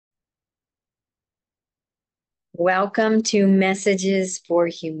Welcome to Messages for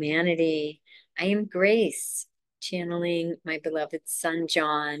Humanity. I am Grace, channeling my beloved son,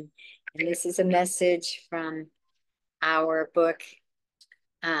 John. And this is a message from our book,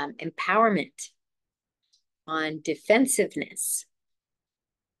 Empowerment on Defensiveness.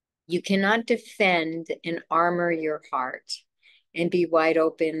 You cannot defend and armor your heart and be wide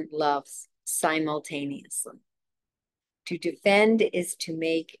open love simultaneously. To defend is to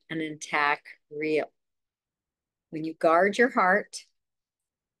make an attack real. When you guard your heart,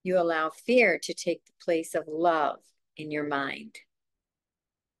 you allow fear to take the place of love in your mind.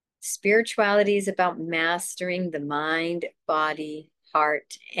 Spirituality is about mastering the mind, body,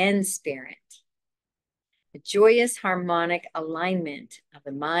 heart, and spirit. A joyous harmonic alignment of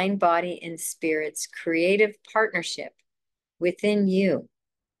the mind, body, and spirit's creative partnership within you.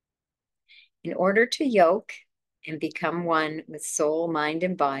 In order to yoke and become one with soul, mind,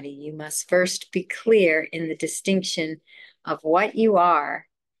 and body, you must first be clear in the distinction of what you are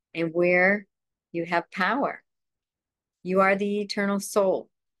and where you have power. You are the eternal soul.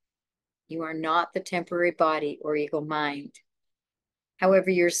 You are not the temporary body or ego mind.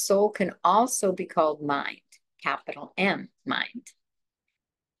 However, your soul can also be called mind, capital M, mind.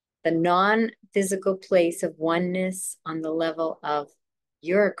 The non-physical place of oneness on the level of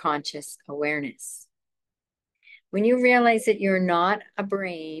your conscious awareness. When you realize that you're not a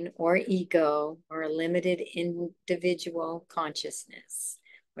brain or ego or a limited individual consciousness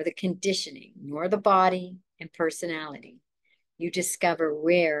or the conditioning, nor the body and personality, you discover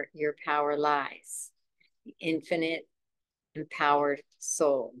where your power lies, the infinite empowered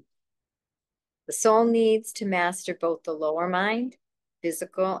soul. The soul needs to master both the lower mind,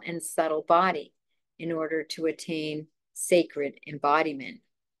 physical and subtle body, in order to attain sacred embodiment.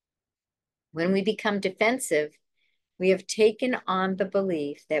 When we become defensive, we have taken on the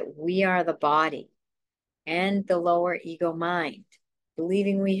belief that we are the body and the lower ego mind,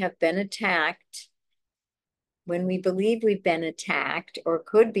 believing we have been attacked. When we believe we've been attacked or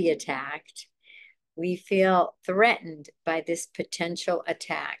could be attacked, we feel threatened by this potential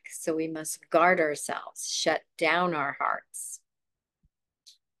attack. So we must guard ourselves, shut down our hearts.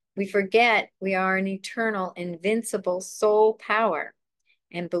 We forget we are an eternal, invincible soul power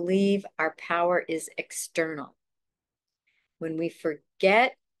and believe our power is external. When we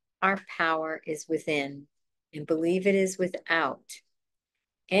forget our power is within and believe it is without,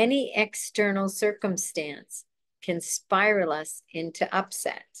 any external circumstance can spiral us into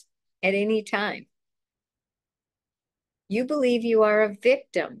upset at any time. You believe you are a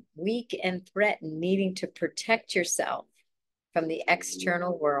victim, weak and threatened, needing to protect yourself from the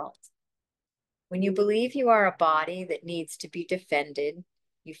external world. When you believe you are a body that needs to be defended,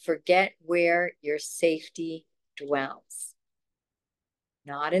 you forget where your safety dwells.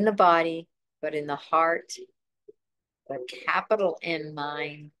 Not in the body, but in the heart, the capital N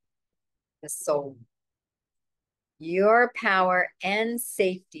mind, the soul. Your power and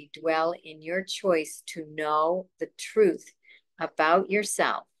safety dwell in your choice to know the truth about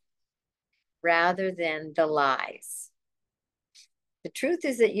yourself rather than the lies. The truth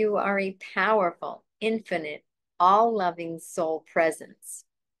is that you are a powerful, infinite, all-loving soul presence,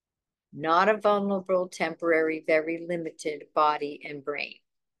 not a vulnerable, temporary, very limited body and brain.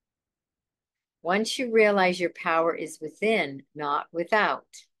 Once you realize your power is within, not without,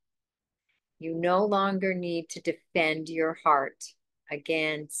 you no longer need to defend your heart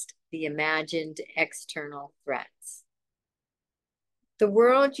against the imagined external threats. The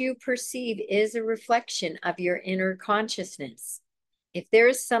world you perceive is a reflection of your inner consciousness. If there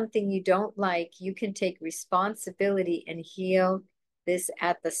is something you don't like, you can take responsibility and heal this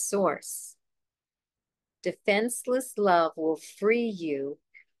at the source. Defenseless love will free you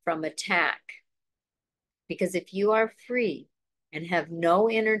from attack. Because if you are free and have no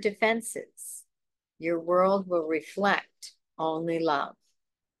inner defenses, your world will reflect only love.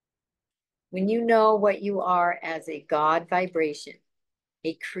 When you know what you are as a God vibration,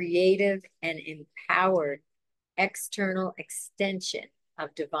 a creative and empowered external extension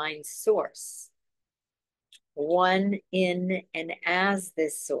of divine source, one in and as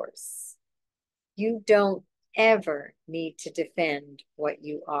this source, you don't ever need to defend what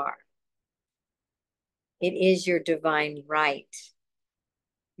you are. It is your divine right.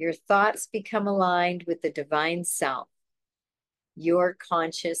 Your thoughts become aligned with the divine self, your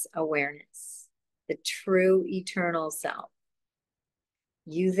conscious awareness, the true eternal self.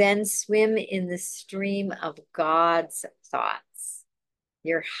 You then swim in the stream of God's thoughts,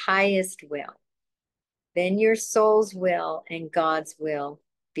 your highest will. Then your soul's will and God's will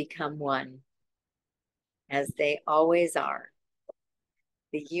become one, as they always are,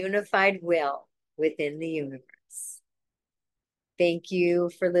 the unified will within the universe. lives. Thank you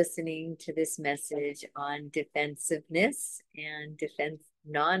for listening to this message on defensiveness and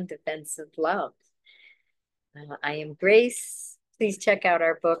non-defensive love. I am Grace. Please check out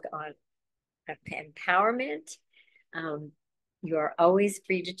our book on empowerment. You are always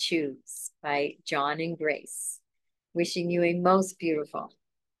free to choose by John and Grace. Wishing you a most beautiful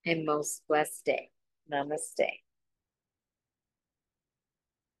and most blessed day. Namaste.